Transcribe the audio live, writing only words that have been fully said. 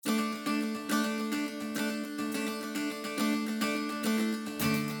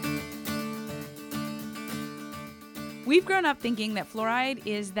We've grown up thinking that fluoride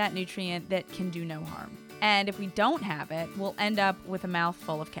is that nutrient that can do no harm. And if we don't have it, we'll end up with a mouth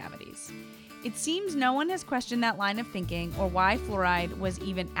full of cavities. It seems no one has questioned that line of thinking or why fluoride was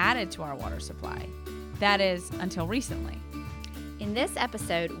even added to our water supply. That is, until recently. In this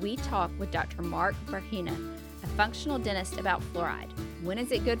episode, we talk with Dr. Mark Barhina, a functional dentist, about fluoride. When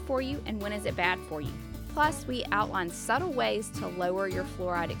is it good for you and when is it bad for you? Plus, we outline subtle ways to lower your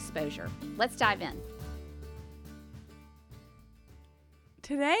fluoride exposure. Let's dive in.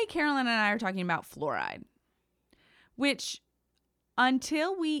 Today, Carolyn and I are talking about fluoride, which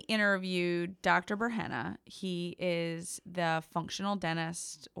until we interviewed Dr. Barhina, he is the functional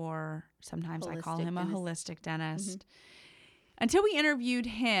dentist, or sometimes I call him a holistic dentist. Mm-hmm. Until we interviewed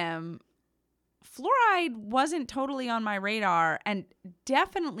him, fluoride wasn't totally on my radar, and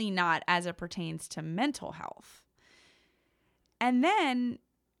definitely not as it pertains to mental health. And then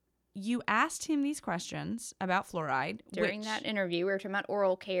you asked him these questions about fluoride. During that interview, we were talking about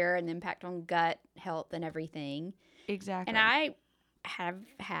oral care and the impact on gut health and everything. Exactly. And I have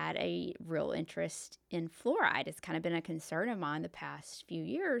had a real interest in fluoride. It's kind of been a concern of mine the past few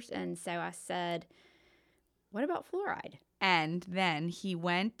years. And so I said, what about fluoride? And then he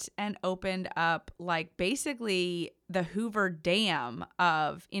went and opened up like basically the Hoover Dam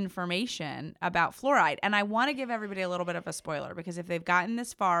of information about fluoride. And I want to give everybody a little bit of a spoiler, because if they've gotten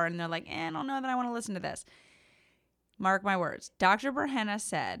this far and they're like, I don't know that I want to listen to this. Mark my words. Dr. Barhina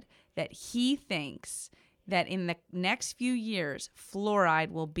said that he thinks that in the next few years, fluoride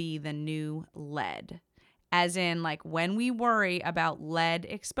will be the new lead. As in, like, when we worry about lead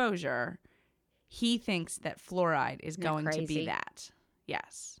exposure, he thinks that fluoride is going to be that.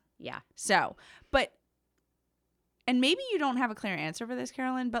 Yes. Yeah. So, and maybe you don't have a clear answer for this,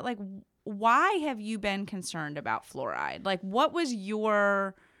 Carolyn, but like, why have you been concerned about fluoride? Like, what was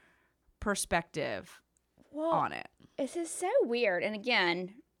your perspective on it? This is so weird. And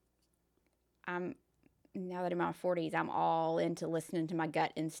again, now that I'm in my 40s, I'm all into listening to my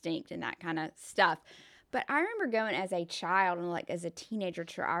gut instinct and that kind of stuff. But I remember going as a child and like as a teenager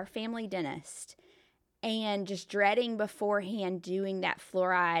to our family dentist and just dreading beforehand doing that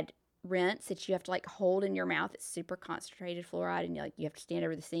fluoride rinse that you have to like hold in your mouth. It's super concentrated fluoride, and you have to stand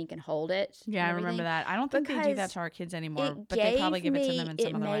over the sink and hold it. Yeah, I remember that. I don't think they do that to our kids anymore, but they probably give it to them in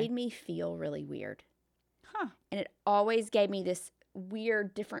some other way. It made me feel really weird. Huh. And it always gave me this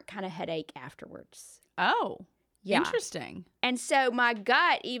weird, different kind of headache afterwards. Oh. Yeah. Interesting. And so my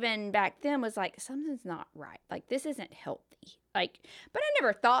gut, even back then, was like, something's not right. Like, this isn't healthy. Like, but I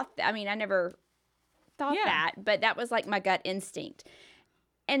never thought that. I mean, I never thought that, but that was like my gut instinct.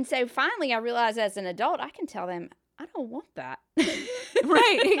 And so finally I realized as an adult, I can tell them, I don't want that.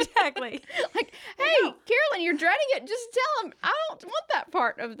 Right, exactly. Like, hey, Carolyn, you're dreading it. Just tell them, I don't want that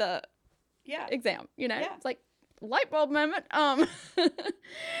part of the exam. You know, it's like light bulb moment.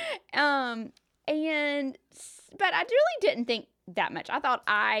 But I really didn't think that much. I thought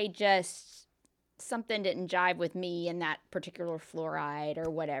something didn't jive with me and that particular fluoride or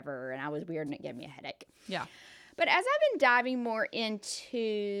whatever, and I was weird and it gave me a headache. Yeah. But as I've been diving more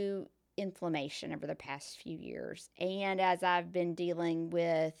into inflammation over the past few years, and as I've been dealing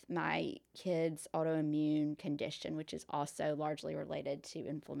with my kids' autoimmune condition, which is also largely related to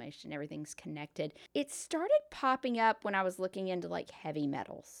inflammation, everything's connected, it started popping up when I was looking into like heavy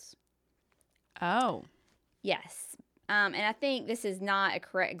metals. Oh. Yes. And I think this is not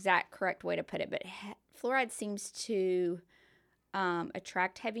a exact correct way to put it, but fluoride seems to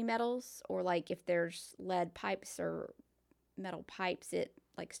attract heavy metals, or like if there's lead pipes or metal pipes, it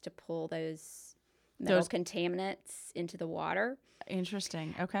likes to pull those metal contaminants into the water.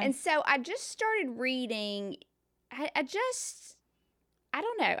 Interesting. Okay. And so I just started reading. I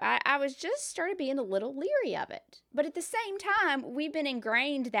don't know. I was just started being a little leery of it. But at the same time, we've been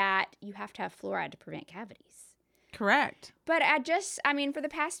ingrained that you have to have fluoride to prevent cavities. Correct. But for the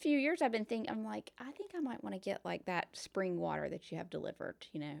past few years, I've been thinking, I'm like, I think I might want to get like that spring water that you have delivered.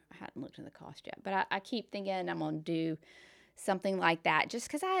 You know, I hadn't looked at the cost yet. But I keep thinking I'm going to do something like that just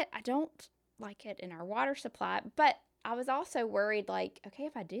because I don't like it in our water supply. But I was also worried, like, okay,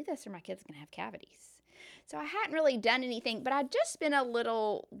 if I do this, are my kids going to have cavities? So I hadn't really done anything, but I'd just been a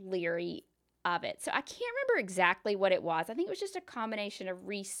little leery of it. So I can't remember exactly what it was. I think it was just a combination of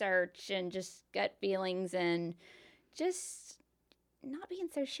research and just gut feelings and just not being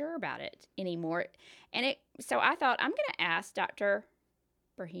so sure about it anymore. So I thought, I'm going to ask Dr.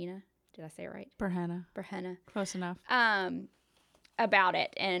 Barhina. Did I say it right? Barhina. Close enough. About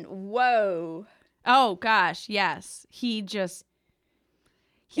it. And whoa. Oh, gosh. Yes. He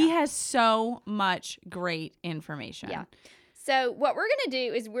has so much great information. Yeah. So what we're going to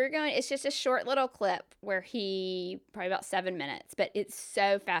do is it's just a short little clip where probably about 7 minutes, but it's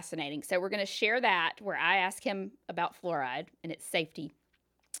so fascinating. So we're going to share that where I ask him about fluoride and its safety.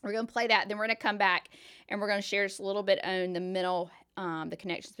 We're going to play that. Then we're going to come back and we're going to share just a little bit on the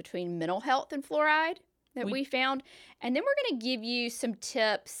connections between mental health and fluoride that we found. And then we're going to give you some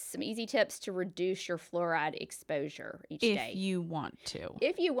easy tips to reduce your fluoride exposure each day. If you want to.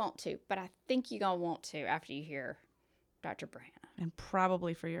 If you want to, but I think you're going to want to after you hear Dr. Brianna. And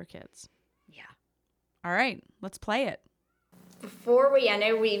probably for your kids. Yeah. All right, let's play it. I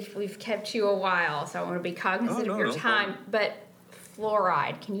know we've kept you a while, so I want to be cognizant of your time, but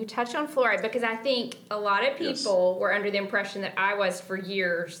fluoride, can you touch on fluoride? Because I think a lot of people were under the impression that I was for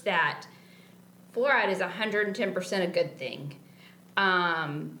years that fluoride is 110% a good thing.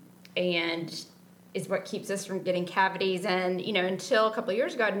 And is what keeps us from getting cavities. And, until a couple of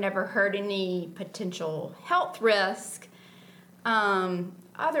years ago, I'd never heard any potential health risk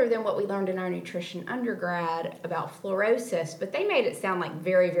other than what we learned in our nutrition undergrad about fluorosis. But they made it sound like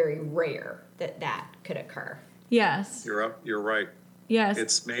very, very rare that could occur. Yes. You're right. Yes.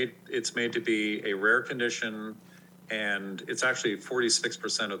 It's made to be a rare condition, and it's actually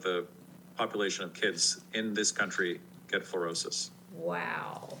 46% of the population of kids in this country get fluorosis.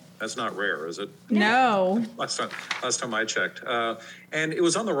 Wow. That's not rare, is it? No. Last time I checked. And it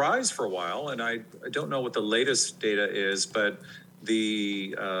was on the rise for a while, and I don't know what the latest data is, but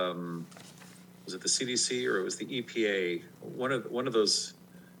the was it the CDC or it was the EPA? One of those,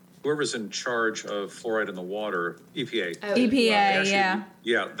 whoever's in charge of fluoride in the water, EPA. Oh, EPA, actually,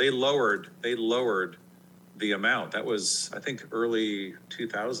 yeah. they lowered the amount. That was, I think, early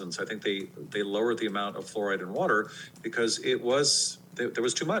 2000s. I think they lowered the amount of fluoride in water because there was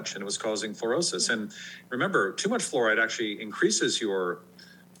too much and it was causing fluorosis. And remember, too much fluoride actually increases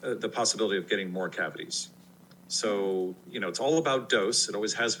the possibility of getting more cavities. So, it's all about dose. It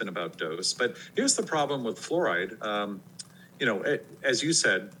always has been about dose. But here's the problem with fluoride. As you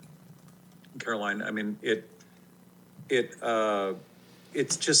said, Caroline, I mean, it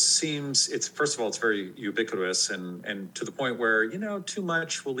just seems, first of all, it's very ubiquitous and to the point where, too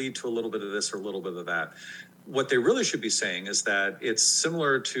much will lead to a little bit of this or a little bit of that. What they really should be saying is that it's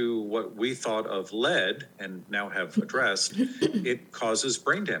similar to what we thought of lead and now have addressed. It causes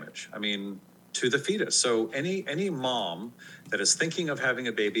brain damage. I mean, to the fetus. So any mom that is thinking of having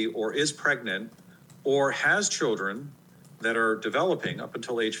a baby or is pregnant or has children that are developing up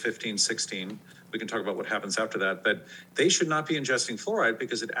until age 15, 16, we can talk about what happens after that, but they should not be ingesting fluoride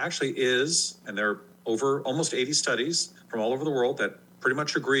because it actually is, and there are over almost 80 studies from all over the world that pretty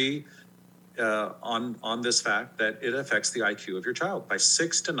much agree on this fact that it affects the IQ of your child by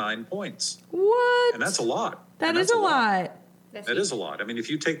 6 to 9 points. What? And that's a lot. That is a lot. That is a lot. I mean, if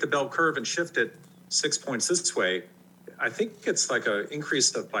you take the bell curve and shift it 6 points this way, I think it's like an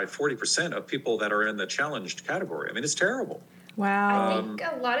increase by 40% of people that are in the challenged category. I mean, it's terrible. Wow. I think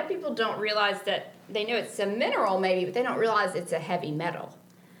a lot of people don't realize that they know it's a mineral maybe, but they don't realize it's a heavy metal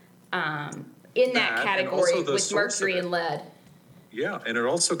in that category with mercury and lead. Yeah, and it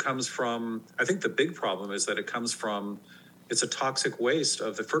also comes from, I think the big problem is that it's a toxic waste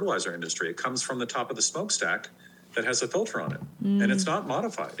of the fertilizer industry. It comes from the top of the smokestack that has a filter on it. And it's not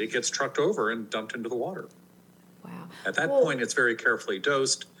modified. It gets trucked over and dumped into the water. Wow. At that point, it's very carefully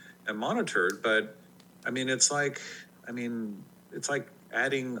dosed and monitored, but I mean, it's like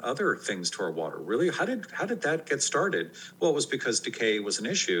adding other things to our water. Really, how did that get started? Well, it was because decay was an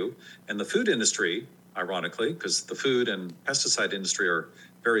issue, and the food industry, ironically, because the food and pesticide industry are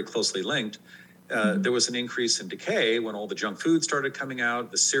very closely linked, there was an increase in decay when all the junk food started coming out,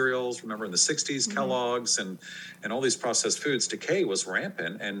 the cereals, remember in the 60s, Kellogg's and all these processed foods, decay was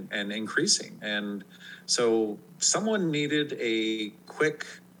rampant and increasing. And so someone needed a quick,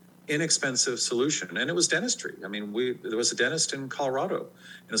 inexpensive solution, and it was dentistry. I mean, there was a dentist in Colorado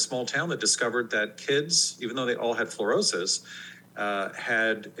in a small town that discovered that kids, even though they all had fluorosis,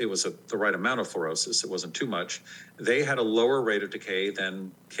 the right amount of fluorosis, it wasn't too much, they had a lower rate of decay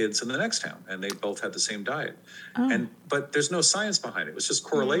than kids in the next town, and they both had the same diet. But there's no science behind it. It was just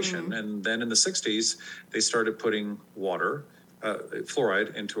correlation. And then in the 60s, they started putting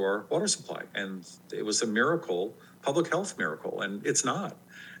fluoride into our water supply, and it was a miracle, public health miracle, and it's not.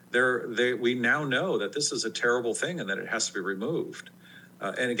 We now know that this is a terrible thing and that it has to be removed.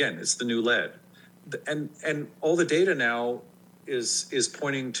 And again, it's the new lead. And all the data now is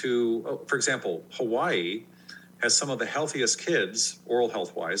pointing to, for example, Hawaii has some of the healthiest kids, oral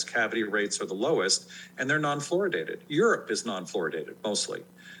health-wise, cavity rates are the lowest, and they're non-fluoridated. Europe is non-fluoridated, mostly,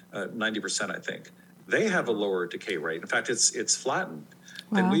 90%, I think. They have a lower decay rate. In fact, it's flattened.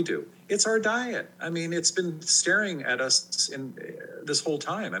 than Wow. we do. It's our diet. I mean, it's been staring at us in this whole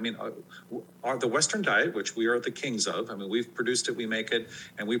time. I mean, the Western diet, which we are the kings of, I mean, we've produced it, we make it,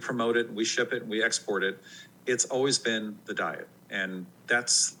 and we promote it, and we ship it, and we export it. It's always been the diet. And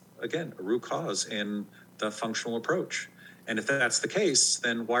that's, again, a root cause in the functional approach. And if that's the case,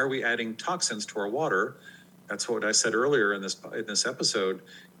 then why are we adding toxins to our water? That's what I said earlier in this episode.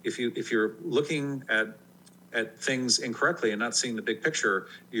 If you're looking at things incorrectly and not seeing the big picture,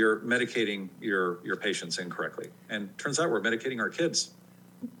 you're medicating your patients incorrectly. And turns out we're medicating our kids.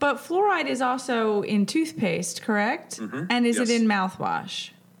 But fluoride is also in toothpaste, correct? Mm-hmm. And is it Yes. in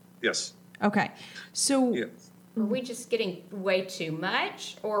mouthwash? Yes. Okay. So Yeah. Are we just getting way too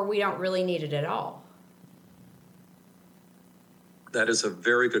much, or we don't really need it at all? That is a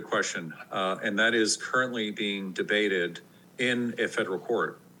very good question. And that is currently being debated in a federal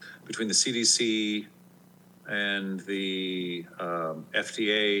court between the CDC and the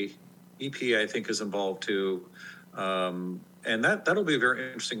FDA. EPA, I think, is involved too. And that'll be a very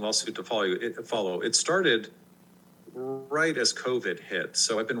interesting lawsuit to follow. It started right as COVID hit.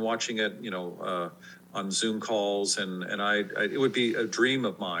 So I've been watching it, on Zoom calls, and it would be a dream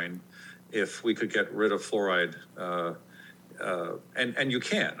of mine if we could get rid of fluoride. And you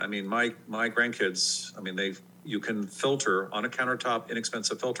can. I mean, my grandkids, I mean, you can filter on a countertop,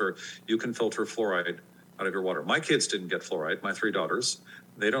 inexpensive filter, you can filter fluoride out of your water. My kids didn't get fluoride, my 3 daughters.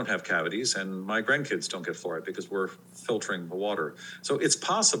 They don't have cavities, and my grandkids don't get fluoride because we're filtering the water. So it's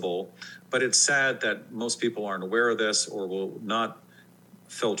possible, but it's sad that most people aren't aware of this or will not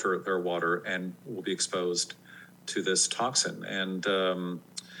filter their water and will be exposed to this toxin. And,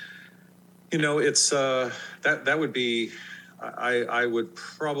 it's that would be, I would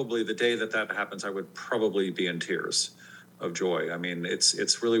probably, the day that happens, I would probably be in tears of joy. I mean,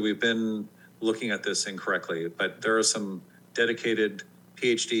 it's really, we've been looking at this incorrectly, but there are some dedicated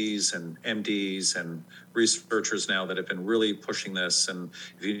PhDs and MDs and researchers now that have been really pushing this. And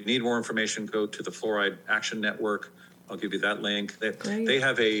if you need more information, go to the Fluoride Action Network. I'll give you that link. They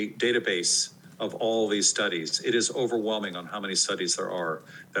have a database of all these studies. It is overwhelming on how many studies there are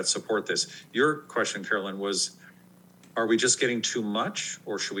that support this. Your question, Carolyn, was, are we just getting too much,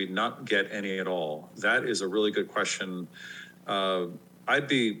 or should we not get any at all? That is a really good question. I'd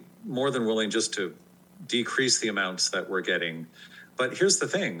be more than willing just to decrease the amounts that we're getting. But here's the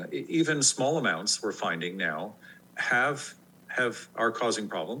thing, even small amounts we're finding now are causing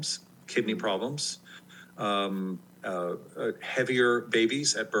problems, kidney problems, heavier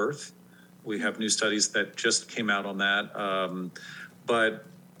babies at birth. We have new studies that just came out on that. But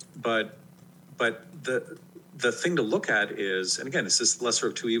the thing to look at is, and again, it's this lesser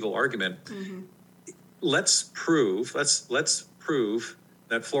of two evil argument. Mm-hmm. Let's prove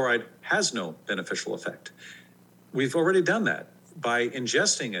that fluoride has no beneficial effect. We've already done that. By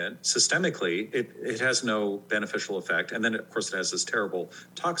ingesting it systemically, it has no beneficial effect. And then, of course, it has this terrible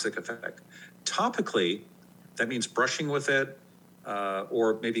toxic effect. Topically, that means brushing with it,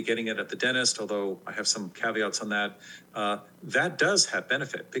 or maybe getting it at the dentist, although I have some caveats on that. That does have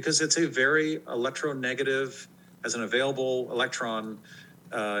benefit because it's a very electronegative, as an available electron,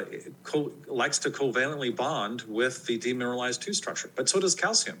 likes to covalently bond with the demineralized 2 structure. But so does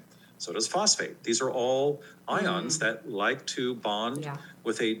calcium. So does phosphate. These are all ions that like to bond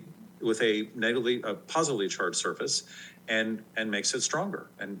with a positively charged surface, and makes it stronger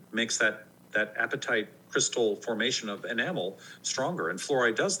and makes that apatite crystal formation of enamel stronger. And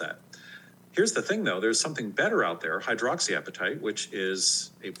fluoride does that. Here's the thing, though. There's something better out there, hydroxyapatite, which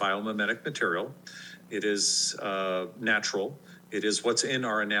is a biomimetic material. It is natural. It is what's in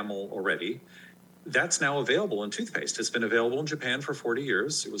our enamel already. That's now available in toothpaste. It's been available in Japan for 40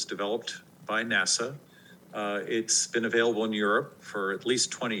 years. It was developed by NASA. It's been available in Europe for at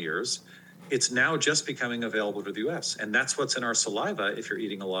least 20 years. It's now just becoming available to the US. And that's what's in our saliva if you're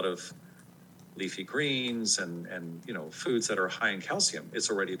eating a lot of leafy greens and foods that are high in calcium.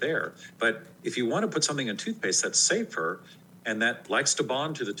 It's already there. But if you want to put something in toothpaste that's safer and that likes to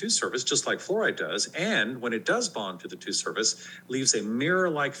bond to the tooth surface, just like fluoride does, and when it does bond to the tooth surface, leaves a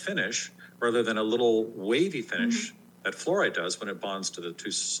mirror-like finish rather than a little wavy finish that fluoride does when it bonds to the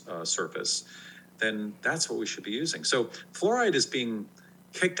tooth surface, then that's what we should be using. So fluoride is being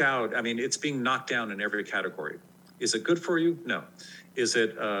kicked out. I mean, it's being knocked down in every category. Is it good for you? No. Is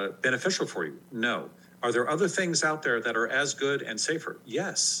it beneficial for you? No. Are there other things out there that are as good and safer?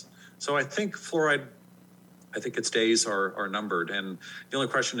 Yes. So I think fluoride, its days are numbered. And the only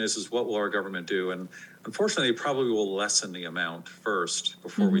question is what will our government do? And unfortunately, probably will lessen the amount first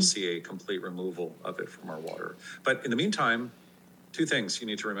before we see a complete removal of it from our water. But in the meantime, 2 things you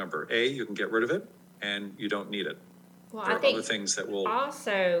need to remember. A, you can get rid of it, and you don't need it. Well, there I are think other things that will.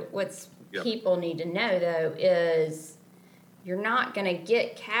 also what's Yep. people need to know though is you're not going to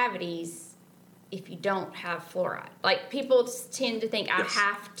get cavities if you don't have fluoride. Like people tend to think I Yes.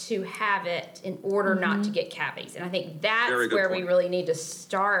 have to have it in order not to get cavities, and I think that's Very good where we point. really need to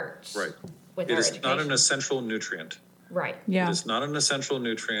start Right. with It our is education. not an essential nutrient. Right. Yeah. It is not an essential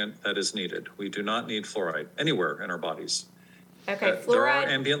nutrient that is needed. We do not need fluoride anywhere in our bodies. Okay, There are fluoride.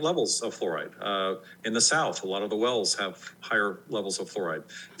 ambient levels of fluoride. In the South, a lot of the wells have higher levels of fluoride.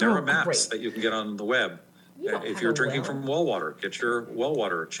 There are maps great. that you can get on the web. You don't If have you're a drinking well. from well water, get your well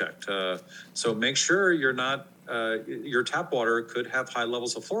water checked. So make sure you're not, your tap water could have high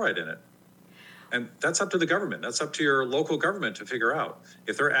levels of fluoride in it. And that's up to the government. That's up to your local government to figure out.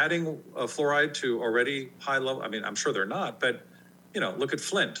 If they're adding fluoride to already high level, I mean, I'm sure they're not, but look at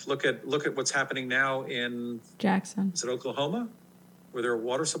Flint. Look at what's happening now in Jackson. Is it Oklahoma? Where their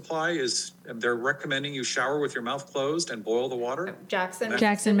water supply is, they're recommending you shower with your mouth closed and boil the water. Jackson,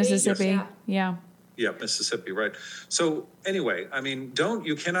 Mississippi. Yeah. Yeah. Yeah, Mississippi, right. So anyway, I mean,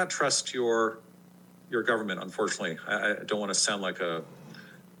 you cannot trust your government, unfortunately. I don't want to sound like a,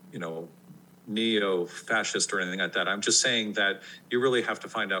 neo-fascist or anything like that. I'm just saying that you really have to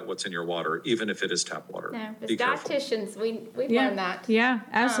find out what's in your water, even if it is tap water. No, as Be careful. dietitians, we've Yeah. learned that. Yeah,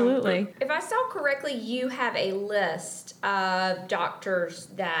 absolutely. If I saw correctly, you have a list of doctors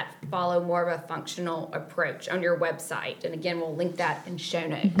that follow more of a functional approach on your website. And again, we'll link that in show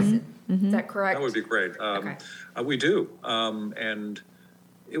notes. Is that correct? That would be great. Okay. We do. And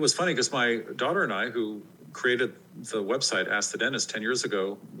it was funny because my daughter and I, who created the website Ask the Dentist 10 years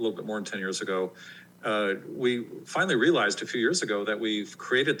ago, a little bit more than 10 years ago, we finally realized a few years ago that we've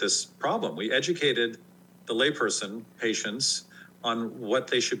created this problem. We educated the layperson, patients, on what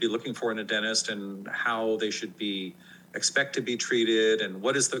they should be looking for in a dentist and how they should expect to be treated and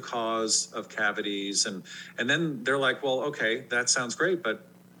what is the cause of cavities. And then they're like, well, okay, that sounds great, but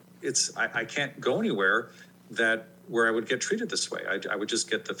I can't go anywhere where I would get treated this way. I would just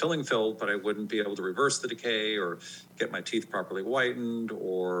get the filling filled, but I wouldn't be able to reverse the decay or get my teeth properly whitened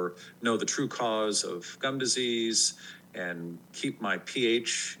or know the true cause of gum disease and keep my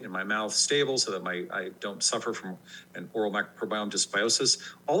pH in my mouth stable so that I don't suffer from an oral microbiome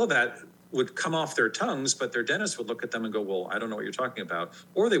dysbiosis. All of that would come off their tongues, but their dentist would look at them and go, well, I don't know what you're talking about.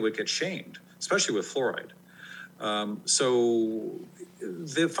 Or they would get shamed, especially with fluoride. So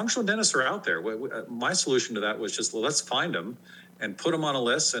the functional dentists are out there. My solution to that was just let's find them and put them on a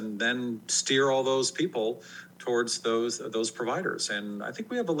list and then steer all those people towards those providers. And I think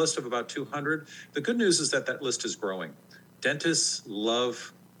we have a list of about 200. The good news is that list is growing. Dentists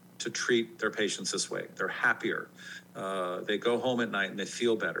love to treat their patients this way. They're happier. They go home at night and they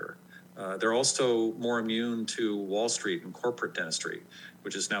feel better. They're also more immune to Wall Street and corporate dentistry,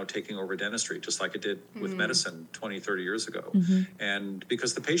 which is now taking over dentistry, just like it did with medicine 20, 30 years ago. And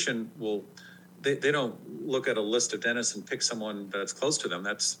because the patient they don't look at a list of dentists and pick someone that's close to them.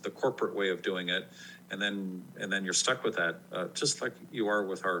 That's the corporate way of doing it. And then you're stuck with that, just like you are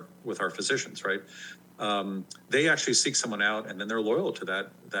with our physicians, right? They actually seek someone out and then they're loyal to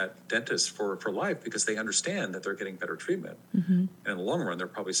that dentist for life because they understand that they're getting better treatment. And in the long run, they're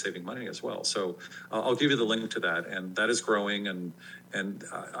probably saving money as well. So I'll give you the link to that. And that is growing. And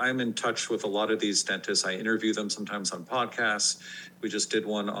I'm in touch with a lot of these dentists. I interview them sometimes on podcasts. We just did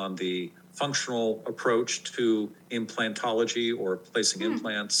one on the functional approach to implantology or placing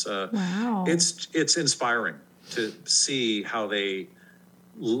implants. Wow. It's inspiring to see how they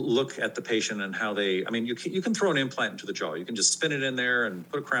look at the patient and how you can throw an implant into the jaw. You can just spin it in there and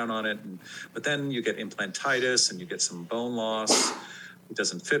put a crown on it. But then you get implantitis and you get some bone loss. It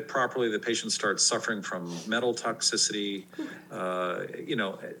doesn't fit properly. The patient starts suffering from metal toxicity.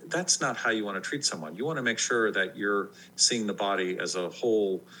 That's not how you want to treat someone. You want to make sure that you're seeing the body as a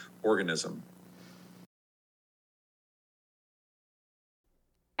whole organism.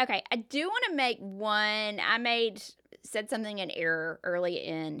 Okay, I do want to make one. Said something in error early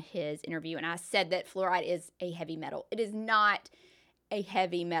in his interview, and I said that fluoride is a heavy metal. It is not a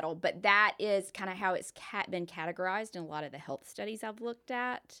heavy metal, but that is kind of how it's been categorized in a lot of the health studies I've looked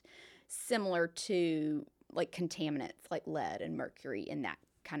at, similar to like contaminants like lead and mercury and that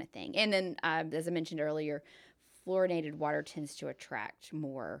kind of thing. And then, as I mentioned earlier, fluorinated water tends to attract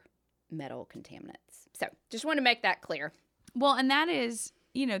more metal contaminants. So just want to make that clear. Well, and that is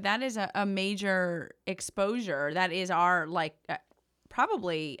a major exposure. That is our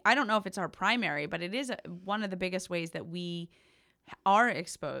probably, I don't know if it's our primary, but it is one of the biggest ways that we are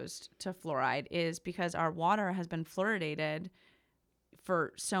exposed to fluoride is because our water has been fluoridated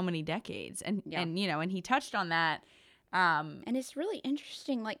for so many decades. And he touched on that. And it's really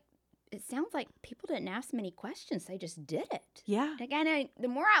interesting. Like it sounds like people didn't ask many questions. They just did it. Yeah. Like, I know the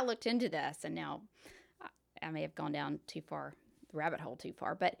more I looked into this, and now I may have gone down too far, the rabbit hole too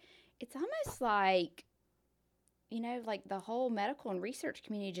far, but it's almost like, like the whole medical and research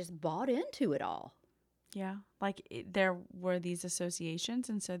community just bought into it all. Yeah. Like there were these associations,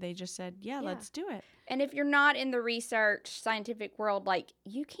 and so they just said, yeah, let's do it. And if you're not in the research scientific world, like,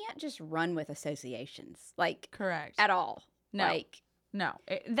 you can't just run with associations, like, Correct. at all. No. Like, no.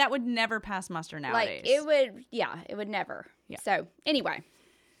 that would never pass muster nowadays. Like, it would never. Yeah. So, anyway.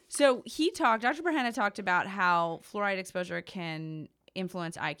 So Dr. Berhana talked about how fluoride exposure can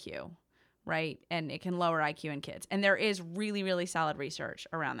influence IQ, right? And it can lower IQ in kids. And there is really, really solid research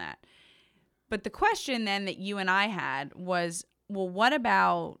around that. But the question then that you and I had was, well, what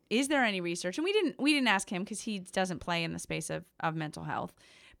about, is there any research? And we didn't ask him because he doesn't play in the space of mental health.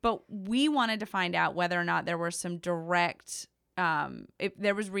 But we wanted to find out whether or not there were some direct, if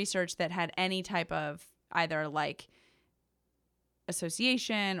there was research that had any type of either like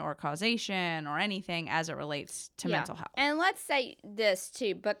association or causation or anything as it relates to mental health. And let's say this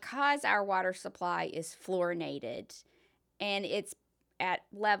too, because our water supply is fluorinated and it's at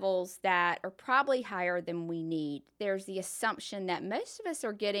levels that are probably higher than we need, there's the assumption that most of us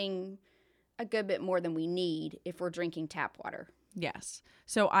are getting a good bit more than we need if we're drinking tap water. Yes.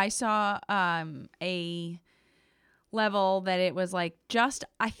 So I saw a level that it was like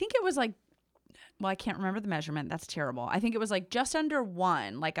I think it was like, well, I can't remember the measurement. That's terrible. I think it was like just under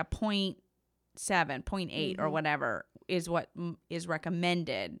 1, like a 0.7, 0.8 or whatever is what is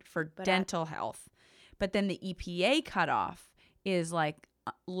recommended for dental health. But then the EPA cutoff is like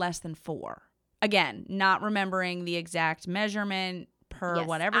less than 4. Again, not remembering the exact measurement per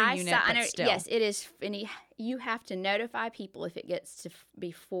whatever unit, but still. Yes, it is. And you have to notify people if it gets to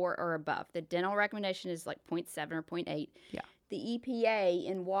be 4 or above. The dental recommendation is like 0.7 or 0.8. Yeah. The EPA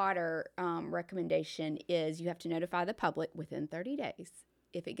in water recommendation is you have to notify the public within 30 days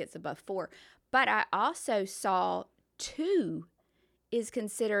if it gets above 4. But I also saw 2 is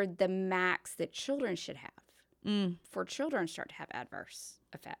considered the max that children should have. For children start to have adverse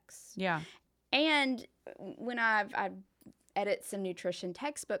effects. Yeah. And when I edit some nutrition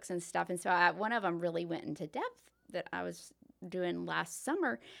textbooks and stuff, and so one of them really went into depth that I was doing last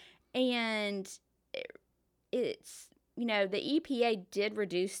summer, and it's, the EPA did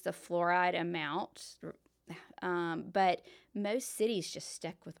reduce the fluoride amount, but most cities just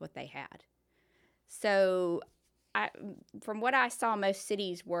stuck with what they had. So from what I saw, most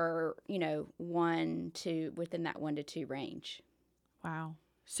cities were, 1 to within that 1 to 2 range. Wow.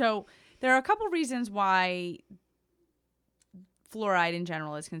 So there are a couple reasons why fluoride in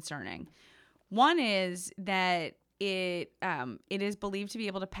general is concerning. One is that it is believed to be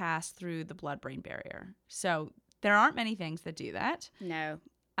able to pass through the blood-brain barrier. So there aren't many things that do that. No.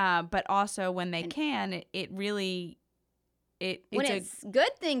 But also when they can, it really... When it's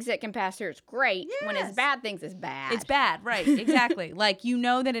good things that can pass through, it's great. Yes. When it's bad things, it's bad. It's bad, right, exactly. Like,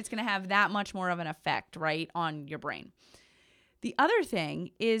 that it's going to have that much more of an effect, right, on your brain. The other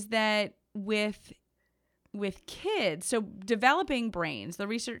thing is that with kids, so developing brains, the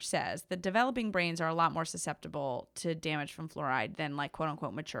research says that developing brains are a lot more susceptible to damage from fluoride than like quote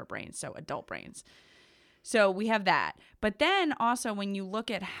unquote mature brains, so adult brains. So we have that. But then also when you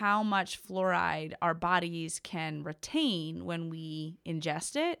look at how much fluoride our bodies can retain when we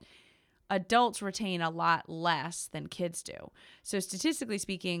ingest it, adults retain a lot less than kids do. So statistically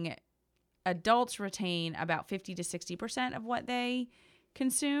speaking, adults retain about 50 to 60% of what they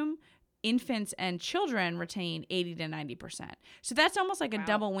consume. Infants and children retain 80 to 90%. So that's almost like a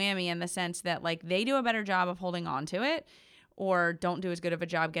double whammy in the sense that like they do a better job of holding on to it, or don't do as good of a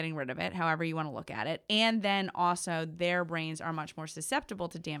job getting rid of it, however you want to look at it. And then also their brains are much more susceptible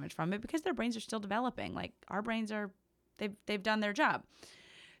to damage from it because their brains are still developing. Like our brains are, they've done their job.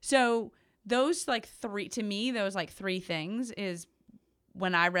 So those like three things is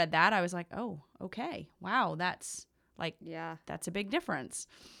when I read that, I was like, oh, okay. Wow. That's like, that's a big difference.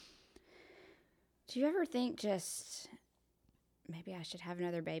 Do you ever think just maybe I should have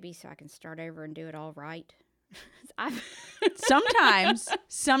another baby so I can start over and do it all right? Sometimes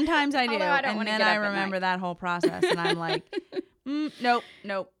I do, I and then I remember that whole process, and I'm like, nope.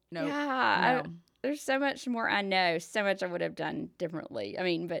 Yeah, no. There's so much more I know, so much I would have done differently. I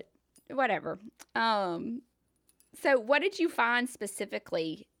mean, but whatever. So what did you find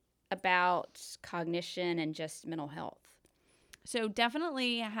specifically about cognition and just mental health? So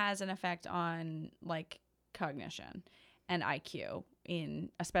definitely has an effect on like cognition and IQ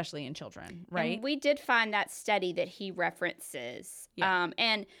especially in children, right? And we did find that study that he references. Yeah.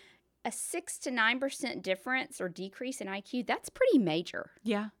 And a 6 to 9% difference or decrease in IQ, that's pretty major.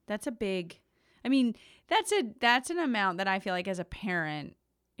 Yeah, that's a big. I mean, that's an amount that I feel like as a parent,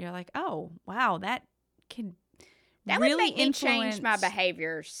 you're like, oh wow, that can That really would make me influence change my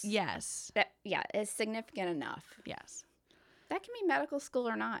behaviors. Yes. That is significant enough. Yes. That can be medical school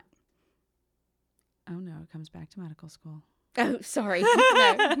or not. Oh no, it comes back to medical school. Oh, sorry.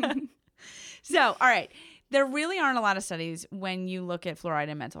 No. So, all right. There really aren't a lot of studies when you look at fluoride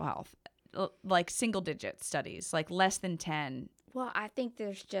and mental health, like single digit studies, like less than 10. Well, I think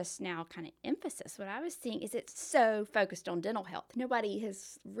there's just now kind of emphasis. What I was seeing is it's so focused on dental health. Nobody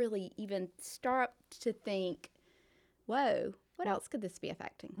has really even started to think, whoa, what else could this be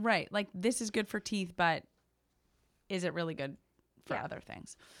affecting? Right. Like this is good for teeth, but is it really good for other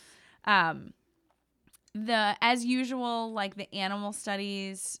things? As usual, like the animal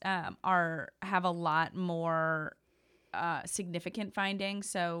studies have a lot more significant findings.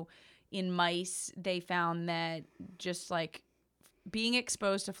 So in mice, they found that just like being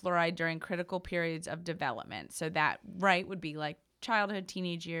exposed to fluoride during critical periods of development, so that would be like childhood,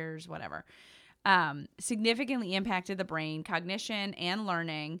 teenage years, whatever, significantly impacted the brain, cognition, and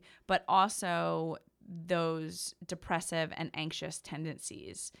learning, but also those depressive and anxious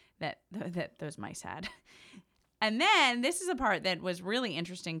tendencies that those mice had. And then this is a part that was really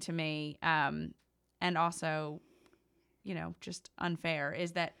interesting to me, and also, just unfair,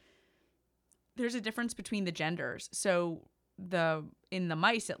 is that there's a difference between the genders. So in the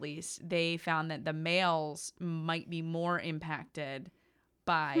mice, at least, they found that the males might be more impacted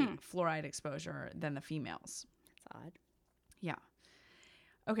by fluoride exposure than the females. That's odd. Yeah.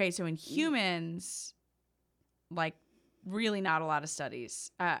 Okay, so in humans, like really not a lot of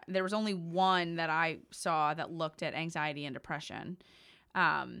studies. There was only one that I saw that looked at anxiety and depression.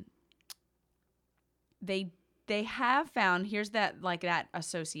 They have found, here's that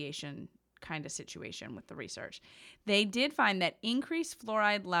association kind of situation with the research. They did find that increased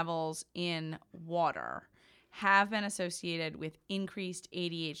fluoride levels in water have been associated with increased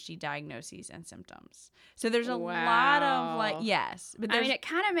ADHD diagnoses and symptoms. So there's a lot of yes. But I mean, it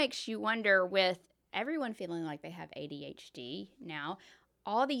kind of makes you wonder, with everyone feeling like they have ADHD now,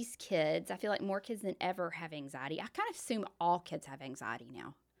 all these kids, I feel like more kids than ever have anxiety. I kind of assume all kids have anxiety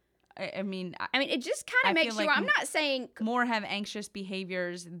now. I mean, it just kind of makes you. I'm not saying more have anxious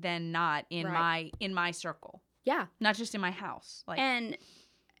behaviors than not in my circle. Yeah, not just in my house. I'm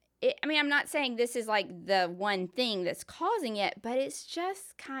not saying this is like the one thing that's causing it, but it's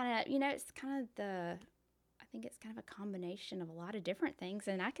just kind of, it's kind of I think it's kind of a combination of a lot of different things,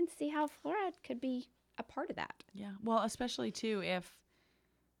 and I can see how fluoride could be a part of that. Yeah, well, especially too if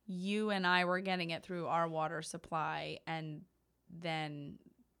you and I were getting it through our water supply, and then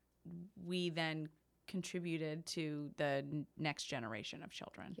we contributed to the next generation of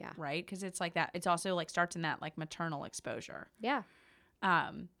children. Yeah. Right? Because it's like that. It's also like starts in that like maternal exposure. Yeah.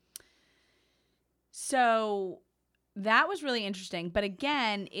 So that was really interesting. But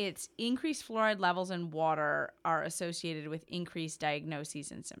again, it's increased fluoride levels in water are associated with increased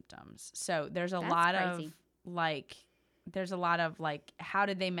diagnoses and symptoms. So there's a lot of how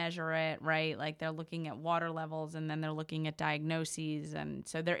did they measure it, right? Like they're looking at water levels and then they're looking at diagnoses. And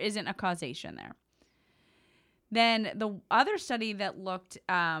so there isn't a causation there. Then the other study that looked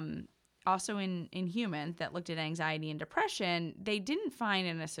also in humans that looked at anxiety and depression, they didn't find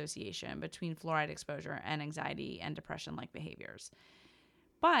an association between fluoride exposure and anxiety and depression-like behaviors.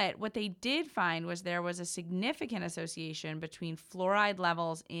 But what they did find was there was a significant association between fluoride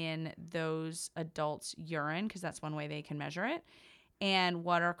levels in those adults' urine, because that's one way they can measure it, and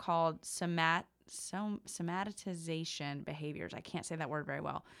what are called somatization behaviors. I can't say that word very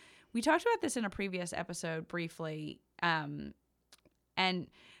well. We talked about this in a previous episode briefly, and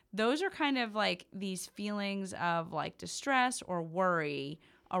those are kind of like these feelings of like distress or worry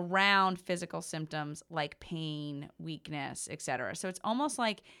around physical symptoms like pain, weakness, etc. So it's almost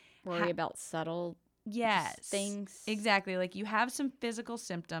like worry about subtle things. Exactly. Like you have some physical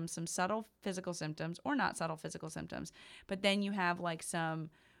symptoms, some subtle physical symptoms or not subtle physical symptoms, but then you have like some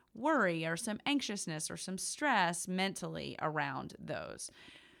worry or some anxiousness or some stress mentally around those.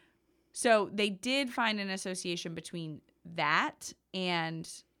 So they did find an association between that and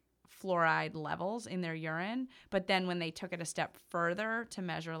fluoride levels in their urine, but then when they took it a step further to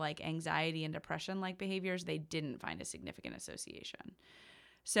measure like anxiety and depression like behaviors, they didn't find a significant association.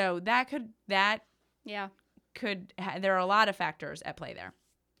 So there are a lot of factors at play there.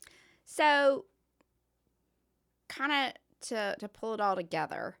 So kind of to pull it all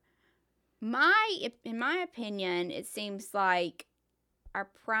together, in my opinion, it seems like our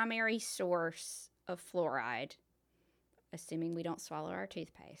primary source of fluoride, assuming we don't swallow our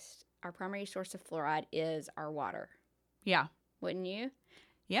toothpaste, our primary source of fluoride is our water. Yeah. Wouldn't you?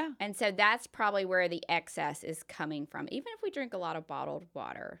 Yeah. And so that's probably where the excess is coming from. Even if we drink a lot of bottled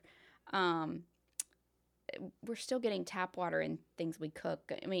water, we're still getting tap water in things we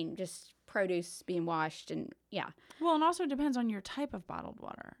cook. I mean, just produce being washed and Well, and also depends on your type of bottled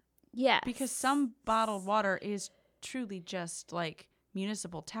water. Yes. Because some bottled water is truly just like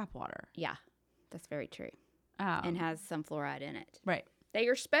municipal tap water. Yeah, that's very true. And has some fluoride in it. Right. They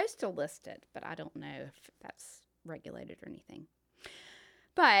are supposed to list it, but I don't know if that's regulated or anything.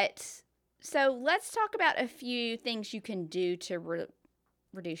 But, so let's talk about a few things you can do to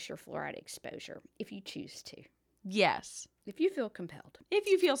reduce your fluoride exposure if you choose to. Yes. If you feel compelled. If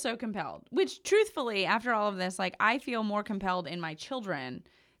you feel so compelled. Which, truthfully, after all of this, like, I feel more compelled in my children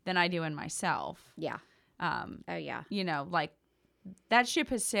than I do in myself. Yeah. Oh, yeah. You know, like, that ship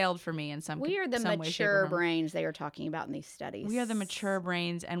has sailed for me in some We are the some mature brains they are talking about in these studies. We are the mature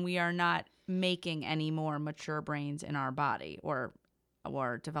brains, and we are not making any more mature brains in our body or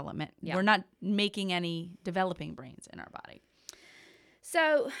development. Yeah. We're not making any developing brains in our body.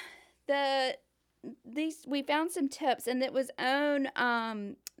 So we found some tips, and it was on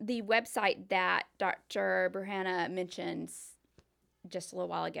the website that Dr. Burhana mentions just a little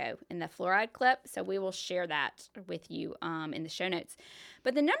while ago in the fluoride clip. So we will share that with you in the show notes.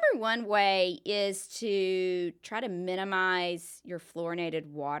 But the number one way is to try to minimize your fluorinated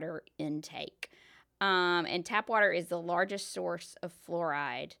water intake. And tap water is the largest source of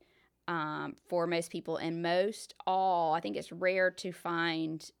fluoride for most people. And I think it's rare to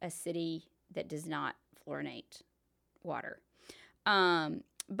find a city that does not fluorinate water.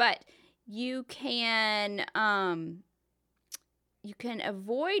 But you can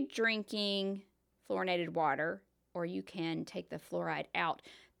avoid drinking fluorinated water, or you can take the fluoride out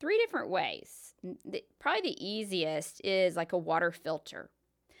 3 different ways. Probably the easiest is like a water filter.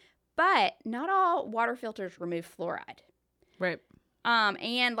 But not all water filters remove fluoride. Right.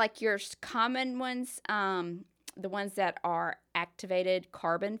 And like your common ones, the ones that are activated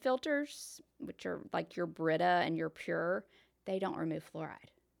carbon filters, which are like your Brita and your Pure, they don't remove fluoride.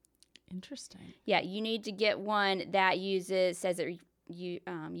 Interesting. Yeah, you need to get one that uses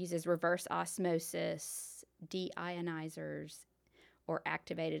reverse osmosis, deionizers, or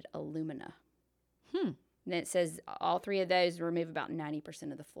activated alumina. And then it says all 3 of those remove about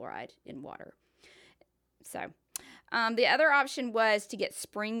 90% of the fluoride in water. So, the other option was to get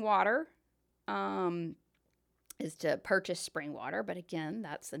spring water, is to purchase spring water. But again,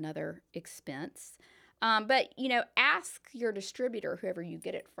 that's another expense. But, ask your distributor, whoever you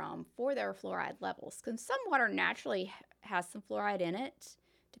get it from, for their fluoride levels. Because some water naturally has some fluoride in it,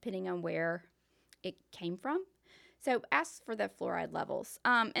 depending on where it came from. So ask for the fluoride levels.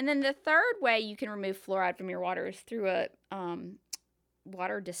 And then the third way you can remove fluoride from your water is through a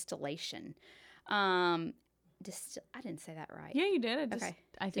water distillation. I didn't say that right. Yeah, you did. Okay.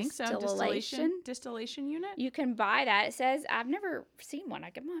 I think so. Distillation unit? You can buy that. It says, I've never seen one. I'm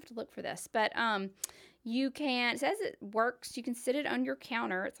going to have to look for this. But it says it works. You can sit it on your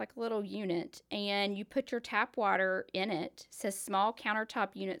counter. It's like a little unit. And you put your tap water in it. It says small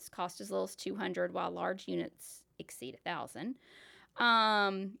countertop units cost as little as $200, while large units exceed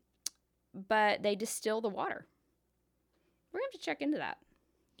 $1,000. But they distill the water. We're going to have to check into that.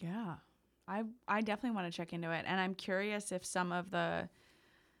 Yeah. I definitely want to check into it. And I'm curious if some of the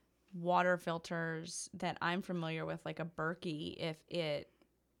water filters that I'm familiar with, like a Berkey, if it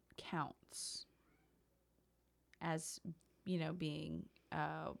counts as, being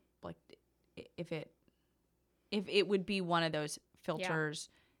like if it would be one of those filters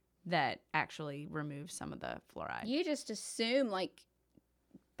that actually removes some of the fluoride. You just assume like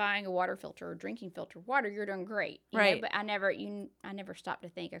buying a water filter or drinking filtered water, you're doing great. Right. But I never stopped to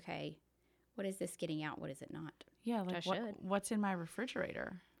think, okay, what is this getting out? What is it not? Yeah, like what's in my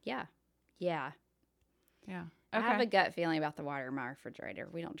refrigerator? Yeah. Yeah. Okay. I have a gut feeling about the water in my refrigerator.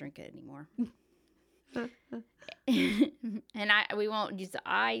 We don't drink it anymore. And we won't use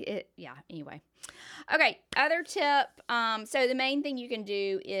anyway. Okay, other tip. So the main thing you can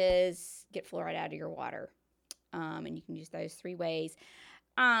do is get fluoride out of your water. And you can use those 3 ways.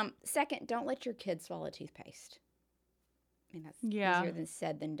 Second, don't let your kids swallow toothpaste. I mean, that's easier than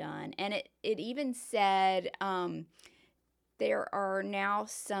said than done. And it even said there are now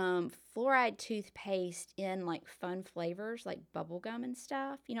some fluoride toothpaste in like fun flavors like bubble gum and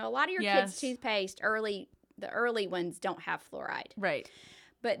stuff. A lot of your kids' toothpaste, the early ones don't have fluoride. Right.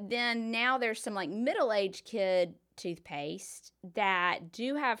 But then now there's some like middle-aged kid toothpaste that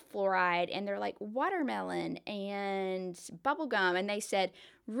do have fluoride, and they're like watermelon and bubble gum. And they said,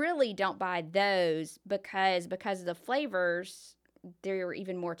 really don't buy those because of the flavors they're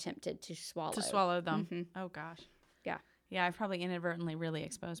even more tempted to swallow. them. Mhm. Oh gosh. Yeah. Yeah, I've probably inadvertently really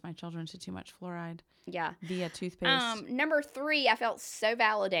exposed my children to too much fluoride Yeah. via toothpaste. Number 3, I felt so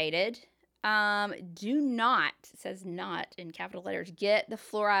validated. Do not, it says not in capital letters, get the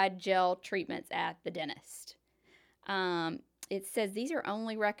fluoride gel treatments at the dentist. It says these are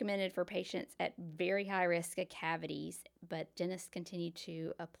only recommended for patients at very high risk of cavities, but dentists continue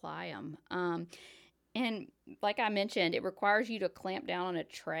to apply them. And like I mentioned, it requires you to clamp down on a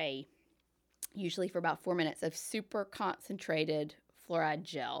tray, usually for about 4 minutes, of super concentrated fluoride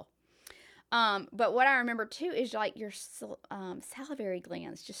gel. But what I remember too is like your salivary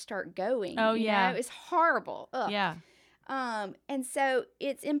glands just start going. Oh, you yeah. know? It's horrible. Ugh. Yeah. And so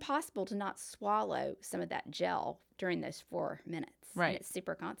it's impossible to not swallow some of that gel during those 4 minutes. Right. And it's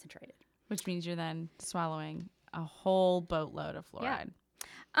super concentrated. Which means you're then swallowing a whole boatload of fluoride.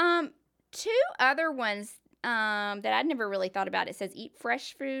 Yeah. 2 other ones that I'd never really thought about. It says eat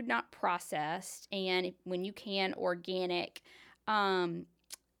fresh food, not processed, and when you can, organic.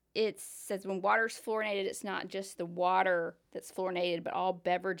 It says when water's fluorinated, it's not just the water that's fluorinated, but all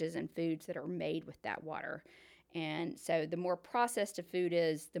beverages and foods that are made with that water. And so the more processed a food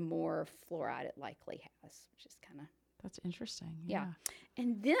is, the more fluoride it likely has, which is kind of... That's interesting. Yeah.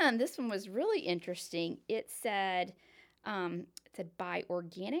 And then this one was really interesting. It said buy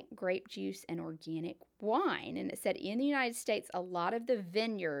organic grape juice and organic wine. And it said in the United States, a lot of the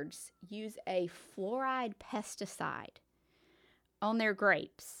vineyards use a fluoride pesticide on their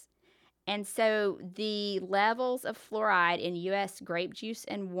grapes. And so the levels of fluoride in U.S. grape juice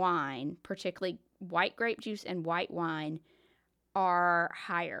and wine, particularly white grape juice and white wine, are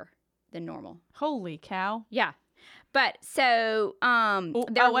higher than normal. Holy cow. Yeah. But so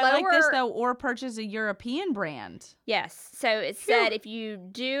they're I lower. like this though, or purchase a European brand. Yes. So it said if you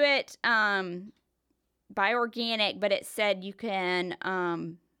do it buy organic, but it said you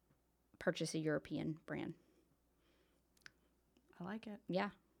can purchase a European brand. I like it. Yeah.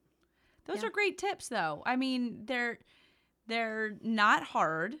 Those Yeah. are great tips though. I mean, they're not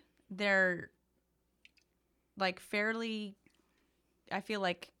hard. They're like fairly, I feel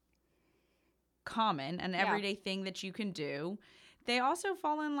like, common, an everyday thing that you can do. They also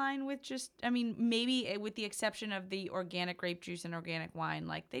fall in line with just, I mean, maybe with the exception of the organic grape juice and organic wine,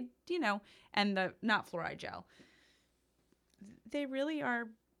 like they, and the not fluoride gel. They really are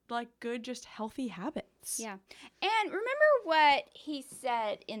like good, just healthy habits. Yeah. And remember what he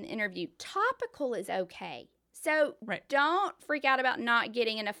said in the interview, topical is okay. So Right. don't freak out about not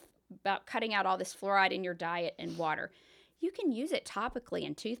getting enough, about cutting out all this fluoride in your diet and water. You can use it topically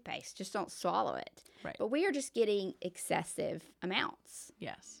in toothpaste. Just don't swallow it. Right. But we are just getting excessive amounts.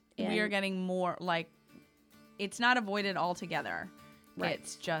 Yes. And we are getting more, like, it's not avoided altogether. Right.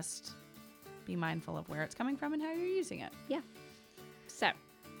 It's just be mindful of where it's coming from and how you're using it. Yeah.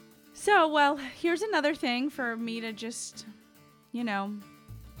 So, well, here's another thing for me to just,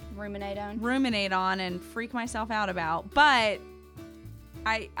 ruminate on and freak myself out about. But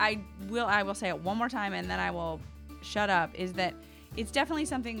I will say it one more time and then I will shut up, is that it's definitely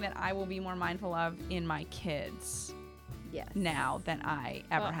something that I will be more mindful of in my kids now than I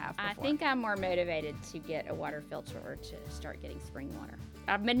ever have before. I think I'm more motivated to get a water filter or to start getting spring water.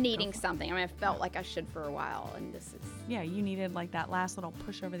 I've been needing something. I mean, I felt like I should for a while, and this is... Yeah, you needed like that last little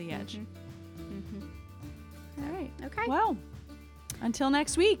push over the edge. Mm-hmm. All right. Okay. Well, until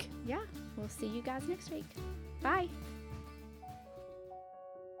next week. Yeah. We'll see you guys next week. Bye.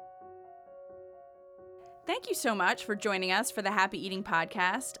 Thank you so much for joining us for the Happy Eating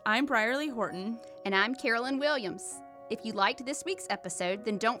Podcast. I'm Brierly Horton. And I'm Carolyn Williams. If you liked this week's episode,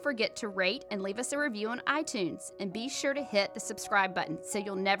 then don't forget to rate and leave us a review on iTunes. And be sure to hit the subscribe button so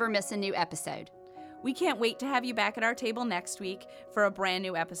you'll never miss a new episode. We can't wait to have you back at our table next week for a brand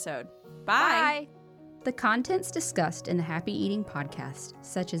new episode. Bye. The contents discussed in the Happy Eating Podcast,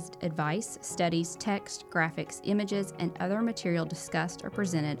 such as advice, studies, text, graphics, images, and other material discussed or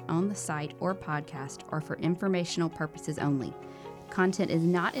presented on the site or podcast, are for informational purposes only. Content is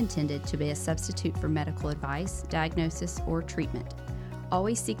not intended to be a substitute for medical advice, diagnosis, or treatment.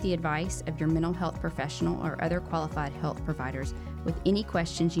 Always seek the advice of your mental health professional or other qualified health providers with any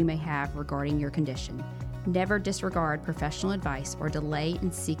questions you may have regarding your condition. Never disregard professional advice or delay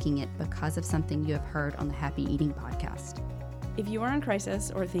in seeking it because of something you have heard on the Happy Eating Podcast. If you are in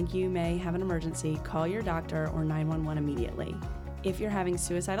crisis or think you may have an emergency, call your doctor or 911 immediately. If you're having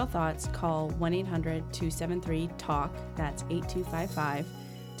suicidal thoughts, call 1-800-273-TALK, that's 8255,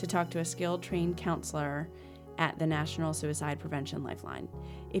 to talk to a skilled trained counselor at the National Suicide Prevention Lifeline.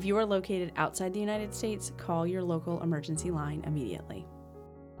 If you are located outside the United States, call your local emergency line immediately.